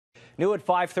New at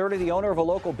 5:30, the owner of a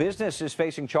local business is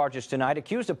facing charges tonight,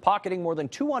 accused of pocketing more than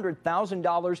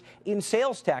 $200,000 in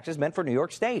sales taxes meant for New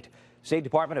York State. State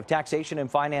Department of Taxation and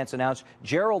Finance announced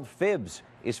Gerald Phibbs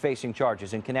is facing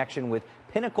charges in connection with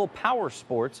Pinnacle Power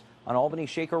Sports on Albany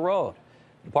Shaker Road.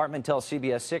 The department tells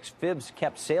CBS 6 Phibbs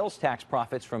kept sales tax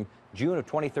profits from June of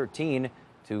 2013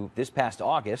 to this past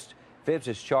August. Phibbs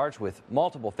is charged with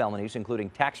multiple felonies,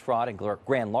 including tax fraud and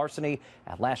grand larceny.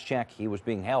 At last check, he was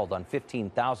being held on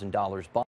 $15,000 bond.